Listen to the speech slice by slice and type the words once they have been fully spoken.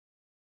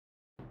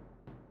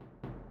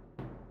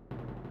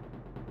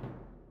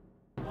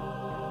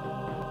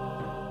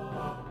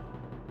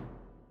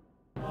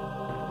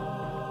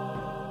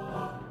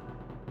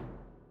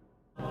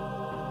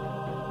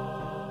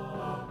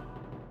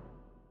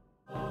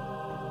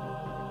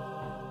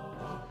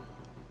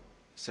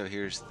So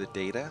here's the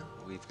data.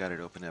 We've got it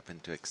open up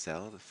into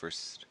Excel. The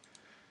first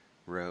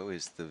row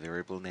is the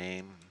variable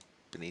name.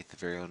 Beneath the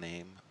variable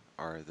name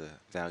are the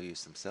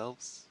values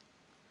themselves.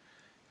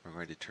 We're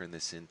going to turn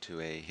this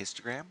into a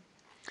histogram.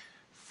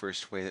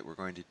 First way that we're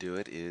going to do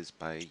it is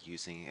by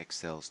using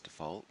Excel's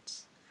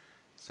defaults.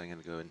 So I'm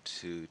going to go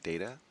into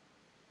Data,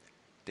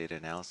 Data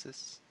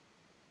Analysis,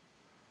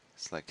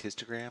 select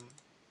Histogram,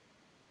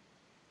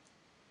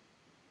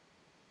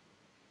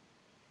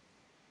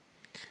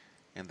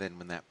 and then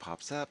when that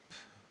pops up,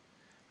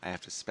 I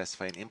have to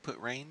specify an input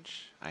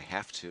range. I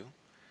have to.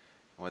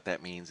 What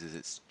that means is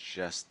it's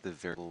just the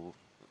variable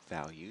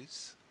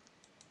values.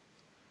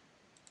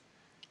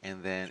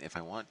 And then if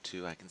I want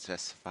to, I can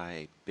specify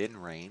a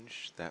bin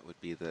range. That would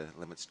be the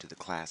limits to the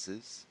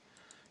classes.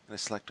 I'm going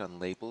to select on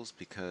labels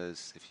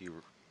because if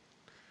you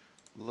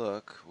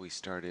look, we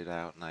started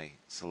out and I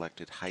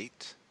selected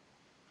height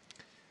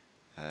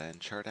and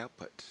chart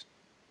output.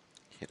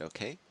 Hit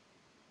OK.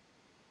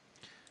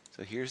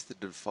 So here's the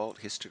default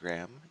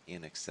histogram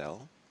in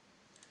Excel.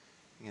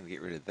 I'm going to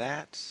get rid of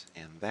that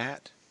and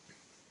that.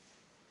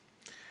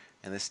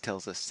 And this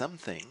tells us some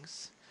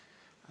things.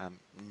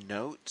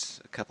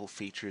 Note a couple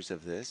features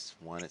of this.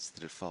 One, it's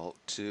the default.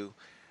 Two,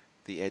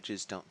 the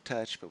edges don't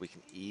touch, but we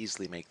can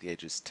easily make the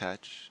edges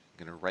touch.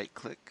 I'm going to right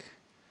click,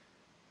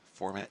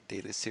 Format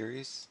Data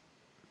Series,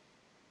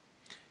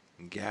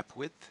 Gap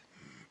Width,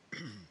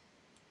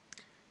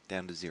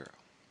 down to 0.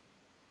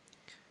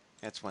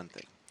 That's one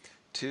thing.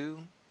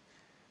 Two,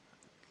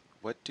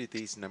 what do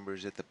these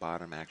numbers at the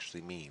bottom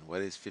actually mean?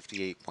 What is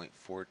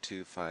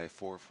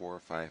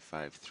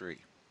 58.425445553?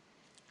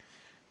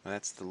 Well,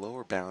 that's the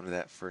lower bound of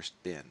that first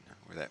bin,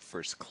 or that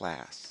first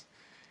class.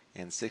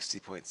 And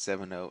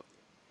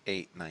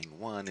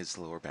 60.70891 is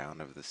the lower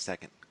bound of the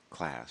second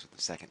class, or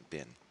the second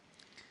bin.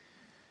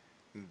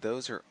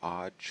 Those are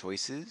odd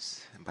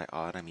choices, and by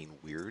odd I mean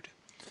weird.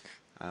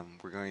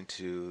 We're going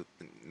to,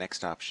 the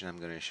next option, I'm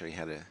going to show you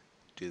how to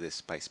do this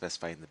by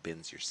specifying the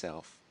bins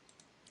yourself.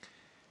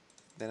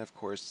 Then of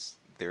course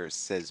there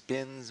says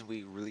bins.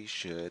 We really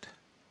should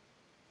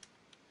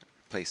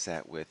replace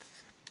that with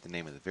the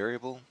name of the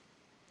variable,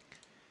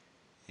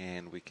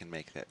 and we can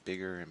make that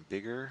bigger and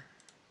bigger.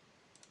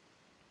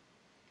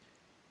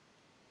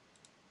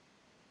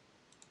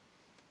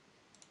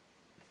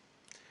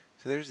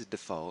 So there's the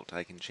default.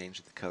 I can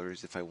change the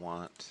colors if I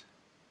want.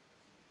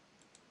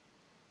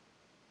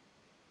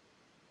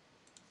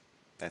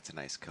 That's a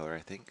nice color,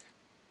 I think.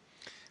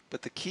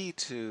 But the key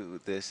to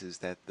this is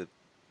that the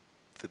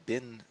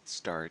bin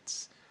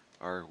starts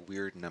are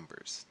weird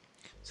numbers.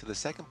 So the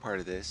second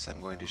part of this,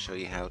 I'm going to show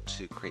you how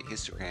to create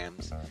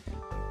histograms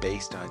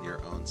based on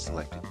your own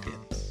selected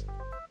bins.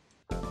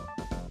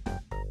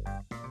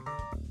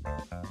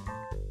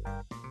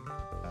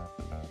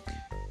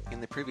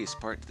 In the previous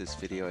part of this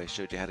video, I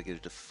showed you how to get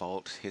a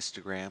default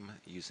histogram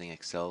using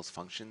Excel's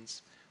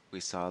functions. We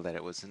saw that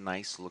it was a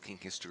nice looking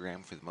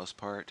histogram for the most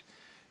part,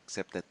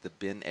 except that the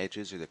bin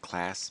edges or the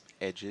class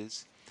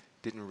edges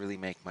didn't really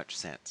make much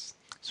sense.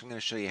 So I'm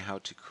going to show you how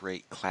to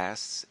create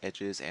class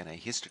edges and a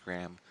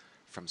histogram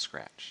from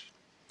scratch.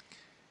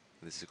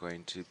 This is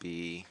going to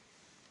be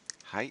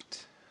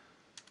height.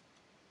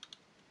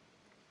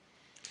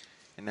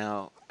 And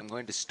now I'm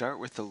going to start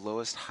with the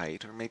lowest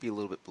height, or maybe a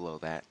little bit below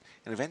that,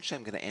 and eventually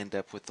I'm going to end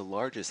up with the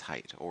largest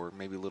height, or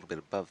maybe a little bit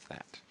above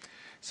that.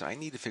 So I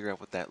need to figure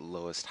out what that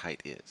lowest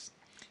height is.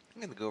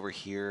 I'm going to go over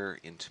here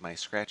into my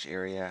scratch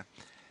area,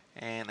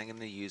 and I'm going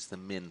to use the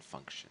min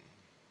function.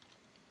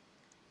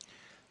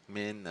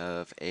 Min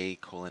of a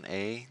colon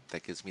a,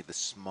 that gives me the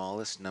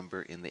smallest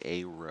number in the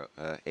A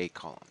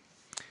column,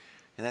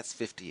 and that's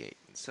 58.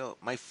 So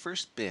my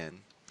first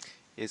bin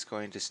is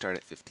going to start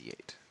at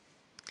 58.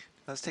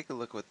 Let's take a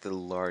look at what the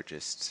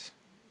largest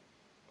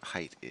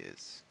height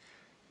is.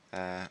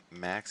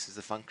 Max is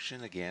a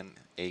function. Again,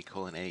 a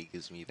colon a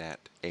gives me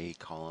that A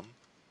column.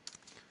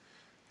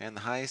 And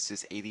the highest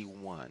is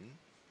 81.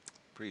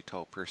 Pretty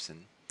tall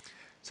person.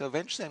 So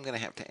eventually I'm going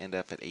to have to end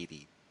up at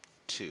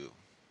 82.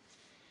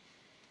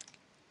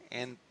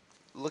 And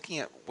looking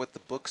at what the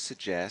book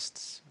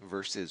suggests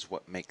versus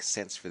what makes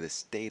sense for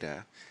this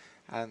data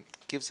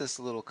gives us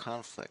a little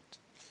conflict.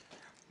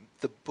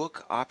 The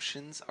book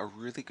options are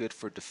really good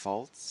for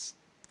defaults.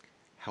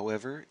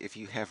 However, if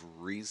you have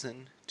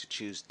reason to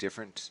choose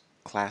different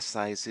class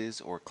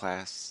sizes or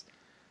class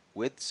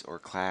widths or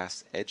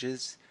class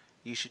edges,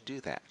 you should do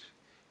that,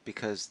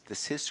 because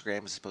this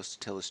histogram is supposed to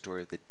tell the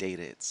story of the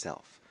data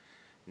itself,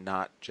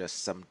 not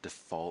just some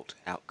default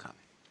outcome.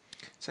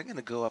 So I'm going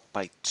to go up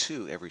by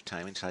 2 every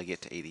time until I get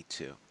to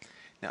 82.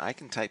 Now I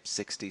can type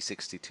 60,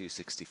 62,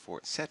 64,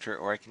 etc.,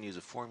 or I can use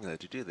a formula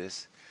to do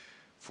this.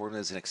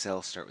 Formulas in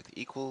Excel start with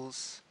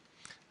equals.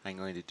 I'm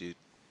going to do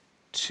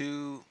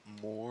 2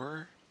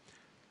 more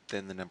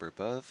than the number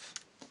above.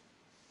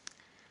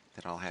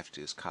 Then all I have to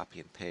do is copy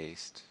and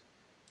paste.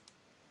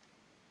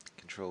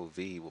 Control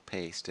V will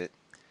paste it.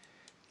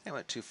 I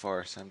went too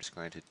far, so I'm just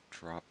going to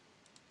drop.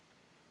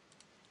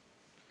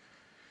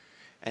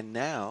 And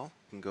now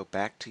I can go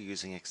back to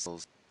using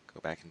Excel's, go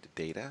back into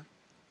Data,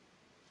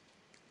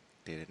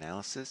 data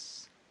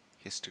analysis,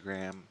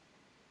 histogram.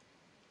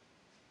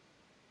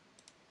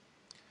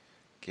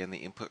 Again, the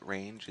input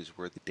range is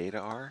where the data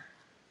are.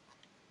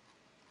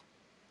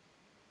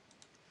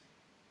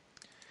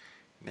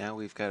 Now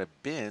we've got a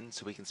bin,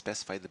 so we can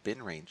specify the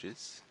bin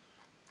ranges.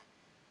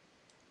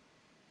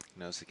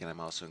 Notice again, I'm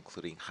also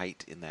including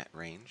height in that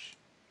range.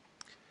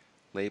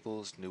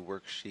 Labels, new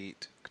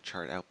worksheet,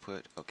 chart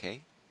output,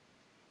 okay.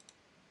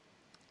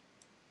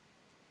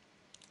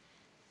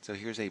 So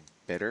here's a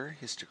better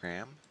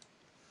histogram.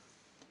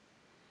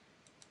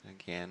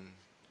 Again,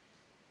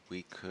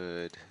 we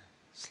could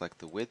select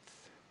the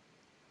width,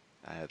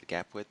 the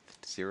gap width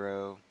to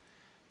 0.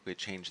 We'd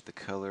change the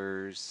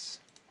colors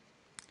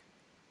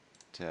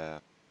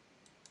to,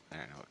 I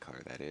don't know what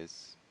color that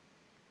is.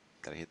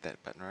 Did I hit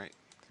that button right?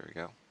 There we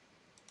go.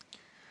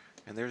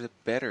 And there's a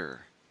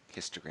better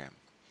histogram.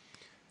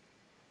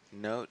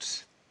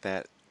 Note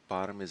that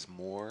bottom is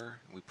more.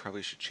 We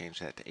probably should change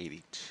that to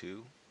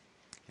 82.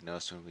 And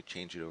notice when we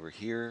change it over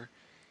here,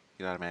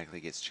 it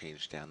automatically gets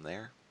changed down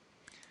there.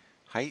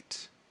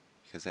 Height,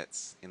 because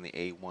that's in the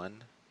A1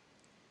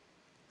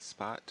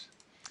 spot.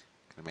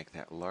 I'm going to make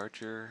that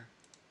larger.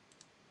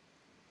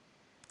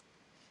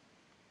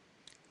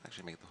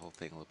 Actually make the whole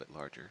thing a little bit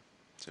larger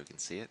so we can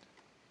see it.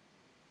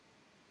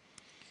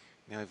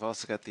 Now we've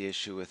also got the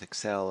issue with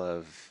Excel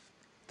of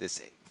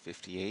this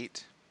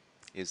 58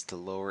 is the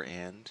lower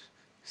end,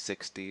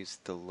 60 is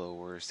the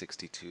lower,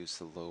 62 is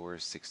the lower,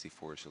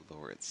 64 is the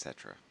lower,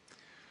 etc.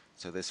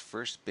 So this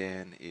first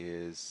bin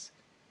is,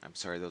 I'm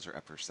sorry, those are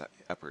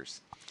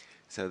uppers.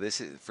 So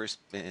this first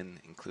bin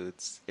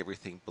includes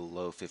everything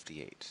below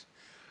 58.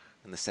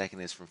 And the second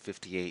is from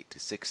 58 to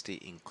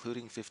 60,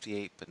 including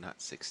 58 but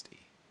not 60.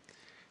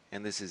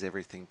 And this is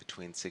everything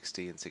between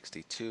 60 and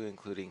 62,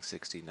 including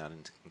 60, not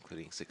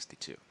including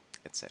 62,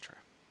 etc.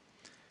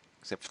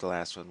 Except for the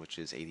last one, which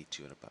is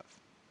 82 and above.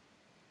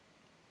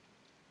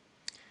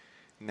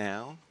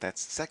 Now,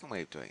 that's the second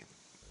way of doing it.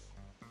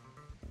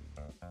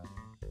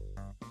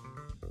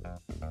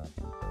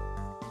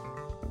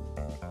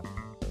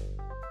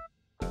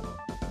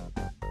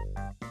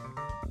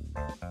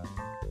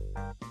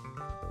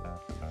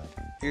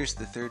 Here's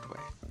the third way.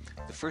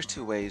 The first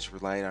two ways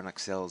relied on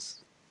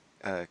Excel's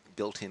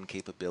built-in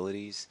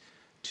capabilities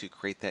to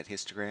create that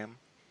histogram.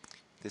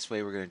 This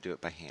way we're going to do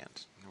it by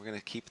hand. We're going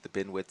to keep the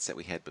bin widths that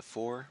we had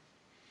before.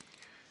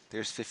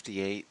 There's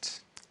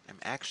 58. I'm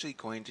actually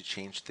going to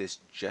change this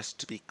just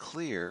to be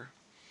clear.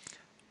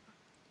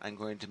 I'm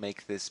going to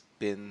make this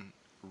bin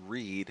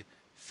read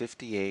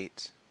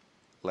 58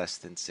 less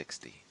than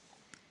 60.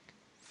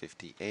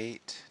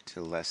 58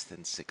 to less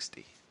than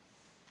 60.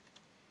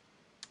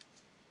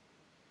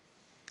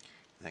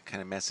 That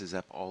kind of messes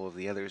up all of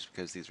the others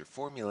because these are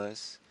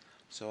formulas.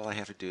 So all I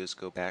have to do is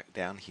go back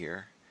down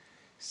here.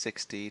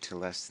 60 to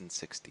less than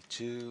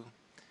 62.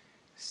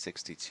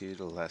 62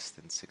 to less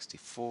than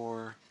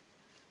 64.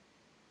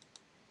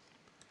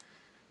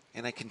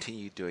 And I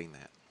continue doing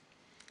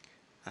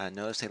that.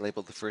 Notice I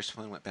labeled the first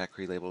one, went back,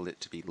 relabeled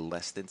it to be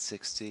less than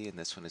 60, and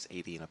this one is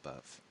 80 and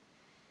above.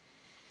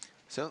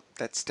 So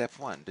that's step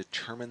one,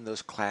 determine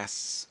those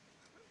classes.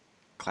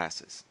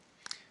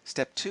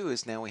 Step two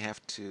is now we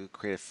have to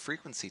create a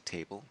frequency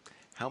table.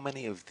 How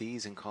many of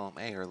these in column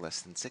A are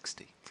less than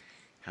 60?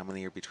 How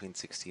many are between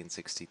 60 and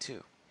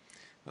 62?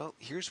 Well,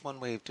 here's one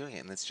way of doing it,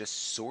 and it's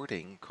just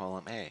sorting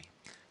column A.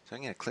 So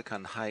I'm going to click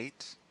on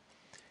height.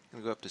 I'm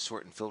going to go up to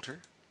sort and filter,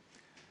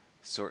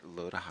 sort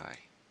low to high.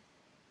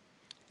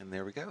 And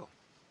there we go.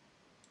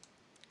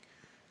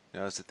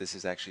 Notice that this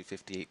is actually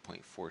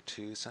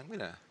 58.42, so I'm going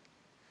to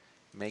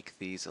make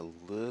these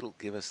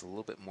give us a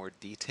little bit more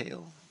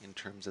detail in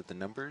terms of the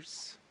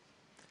numbers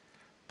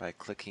by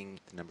clicking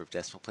the number of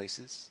decimal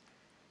places,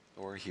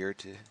 or here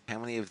to how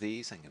many of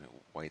these. I'm going to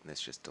widen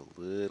this just a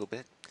little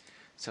bit.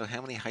 So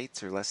how many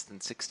heights are less than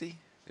 60?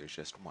 There's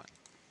just one.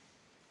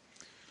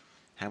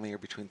 How many are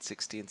between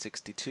 60 and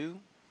 62?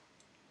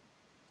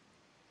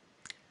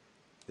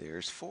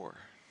 There's 4.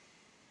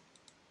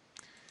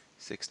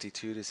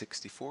 62 to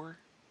 64?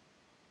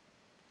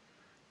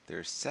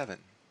 There's 7.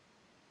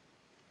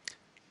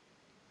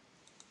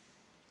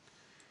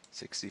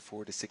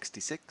 64 to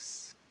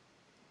 66?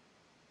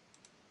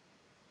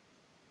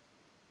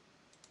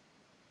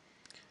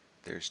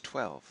 There's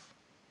 12.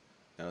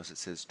 Notice it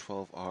says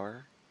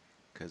 12R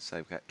because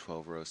I've got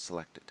 12 rows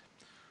selected.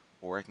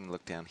 Or I can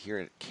look down here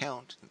at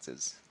count, and it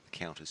says the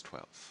count is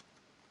 12.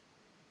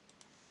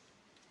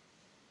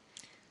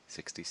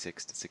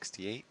 66 to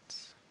 68.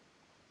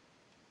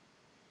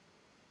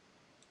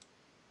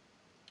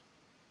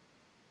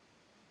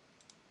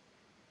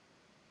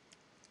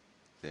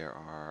 There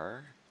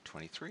are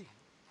 23.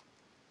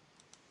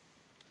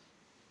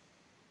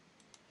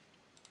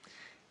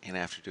 And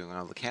after doing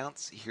all the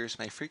counts, here's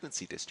my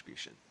frequency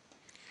distribution.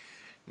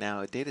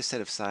 Now, a data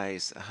set of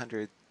size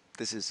 100,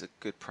 this is a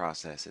good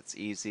process. It's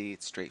easy,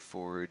 it's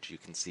straightforward, you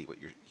can see what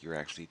you're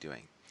actually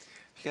doing.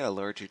 If you got a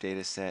larger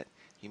data set,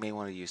 you may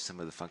want to use some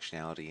of the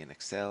functionality in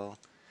Excel.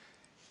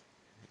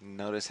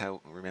 Notice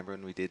how, remember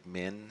when we did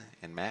min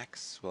and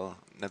max? Well,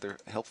 another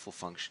helpful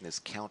function is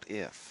count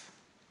if.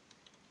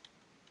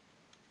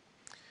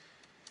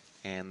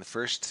 And the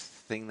first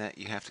thing that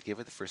you have to give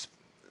it, the first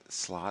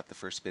slot, the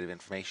first bit of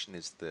information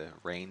is the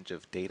range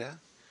of data.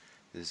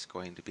 This is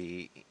going to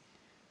be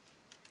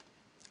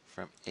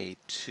from A2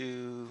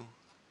 to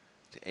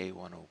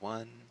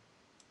A101.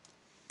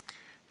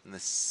 And the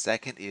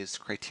second is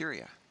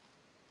criteria.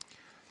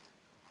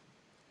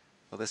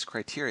 Well, this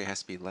criteria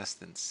has to be less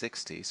than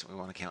 60, so we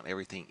want to count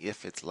everything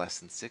if it's less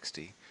than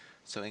 60.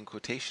 So in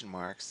quotation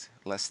marks,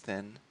 less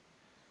than,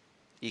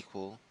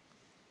 equal,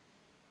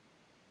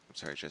 I'm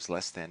sorry, just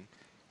less than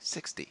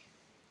 60.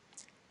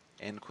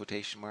 End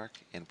quotation mark,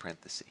 in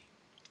parenthesis.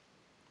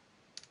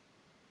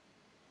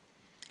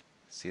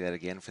 See that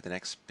again for the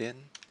next bin.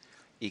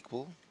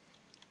 Equal,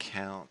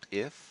 count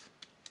if,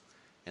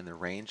 and the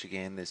range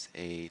again is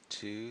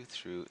A2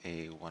 through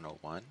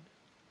A101.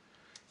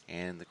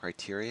 And the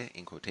criteria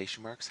in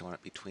quotation marks, I want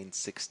it between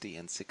 60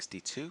 and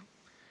 62.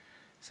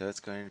 So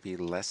it's going to be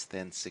less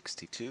than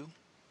 62.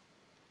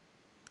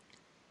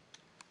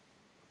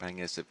 But I'm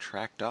going to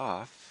subtract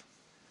off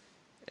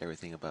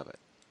everything above it.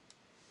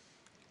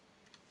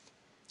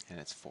 And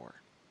it's 4.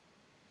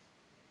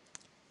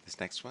 This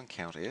next one,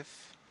 count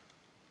if.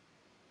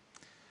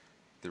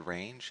 The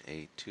range,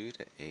 A2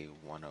 to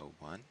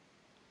A101,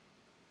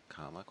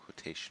 comma,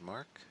 quotation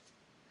mark,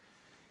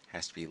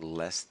 has to be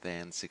less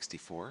than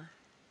 64.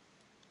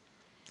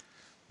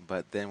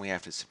 But then we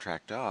have to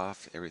subtract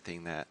off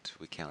everything that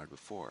we counted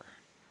before.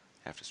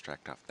 We have to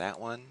subtract off that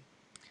one,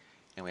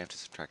 and we have to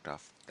subtract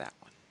off that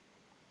one,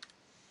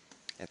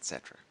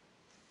 etc.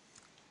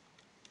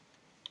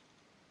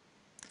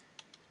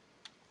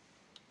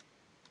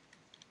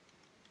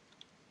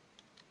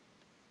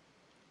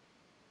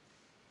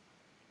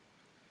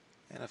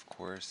 And of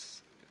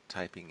course,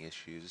 typing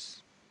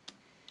issues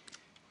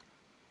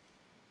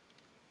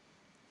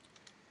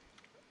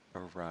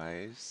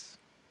arise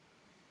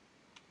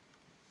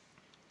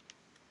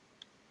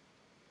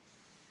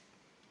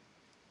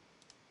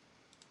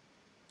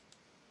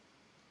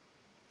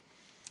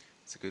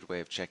It's a good way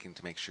of checking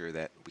to make sure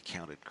that we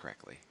counted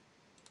correctly.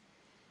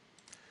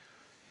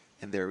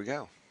 And there we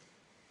go.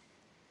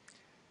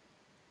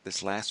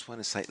 This last one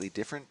is slightly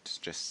different,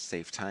 just to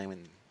save time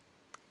and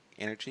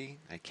energy.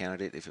 I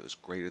counted it if it was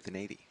greater than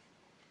 80.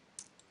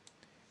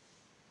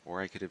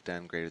 Or I could have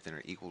done greater than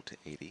or equal to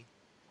 80.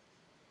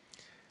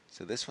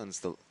 So this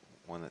one's the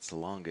one that's the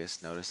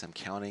longest. Notice I'm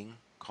counting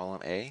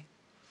column A.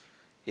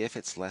 If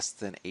it's less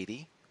than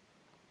 80,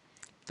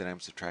 then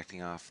I'm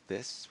subtracting off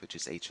this, which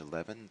is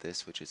H11,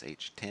 this, which is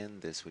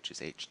H10, this, which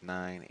is H9,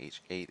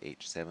 H8,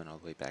 H7, all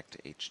the way back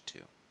to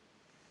H2.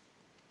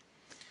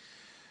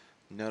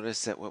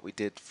 Notice that what we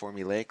did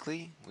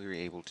formulaically, we were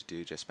able to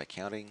do just by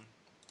counting.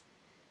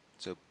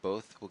 So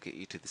both will get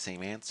you to the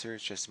same answer.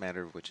 It's just a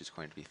matter of which is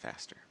going to be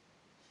faster.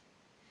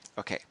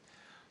 Okay,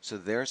 so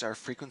there's our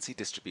frequency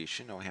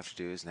distribution. All we have to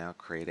do is now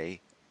create a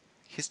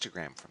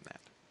histogram from that.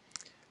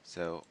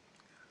 So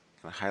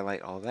I'm going to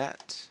highlight all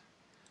that.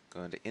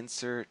 Going to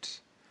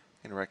insert,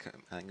 and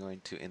I'm going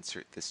to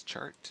insert this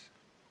chart.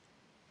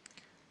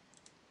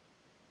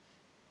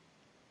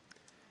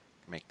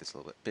 Make this a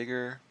little bit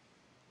bigger.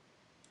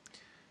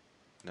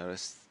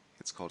 Notice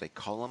it's called a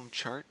column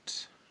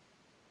chart.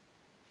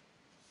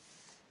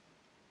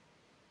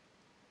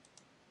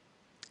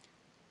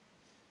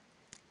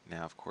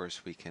 Now, of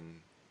course, we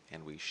can,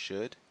 and we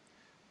should.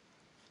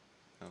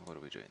 Oh, what are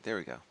we doing? There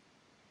we go.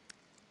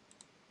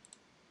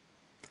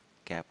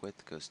 Gap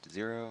width goes to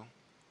 0.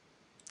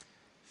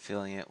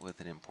 Filling it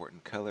with an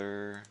important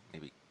color,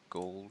 maybe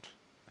gold.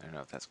 I don't know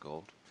if that's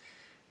gold.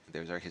 And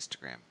there's our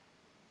histogram.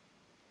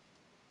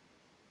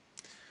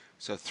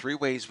 So 3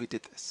 ways we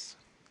did this.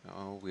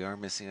 Oh, we are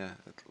missing a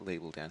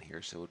label down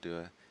here, so we'll do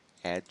a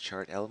add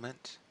chart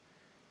element,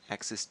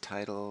 axis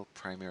title,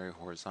 primary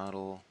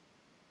horizontal.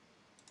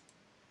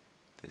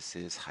 This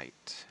is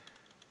height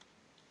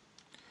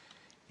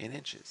in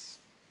inches.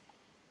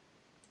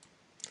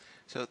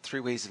 So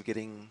 3 ways of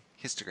getting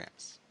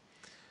histograms.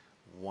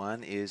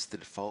 One is the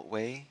default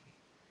way,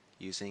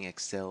 using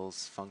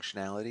Excel's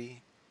functionality.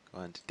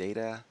 Go into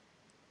Data,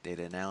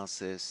 Data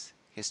Analysis,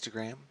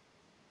 Histogram.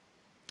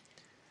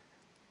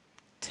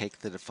 Take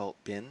the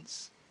default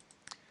bins.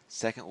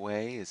 Second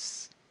way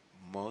is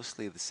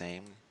mostly the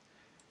same.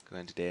 Go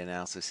into Data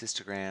Analysis,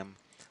 Histogram,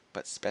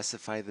 but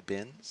specify the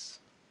bins.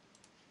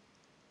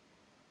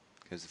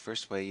 Because the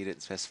first way you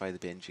didn't specify the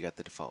bins, you got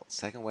the default.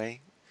 Second way,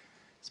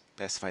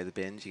 specify the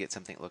bins, you get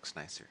something that looks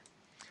nicer.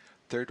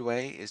 Third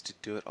way is to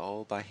do it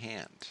all by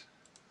hand.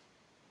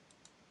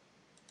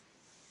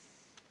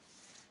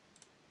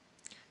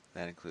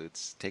 That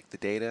includes take the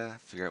data,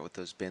 figure out what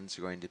those bins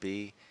are going to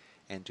be,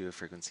 and do a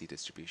frequency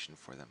distribution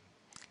for them.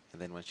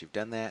 And then once you've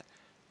done that,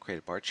 create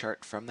a bar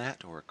chart from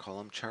that, or a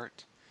column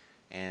chart,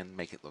 and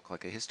make it look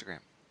like a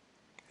histogram.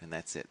 And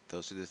that's it.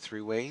 Those are the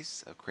 3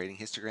 ways of creating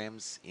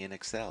histograms in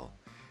Excel.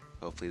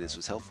 Hopefully this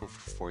was helpful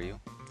for you.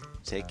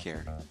 Take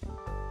care.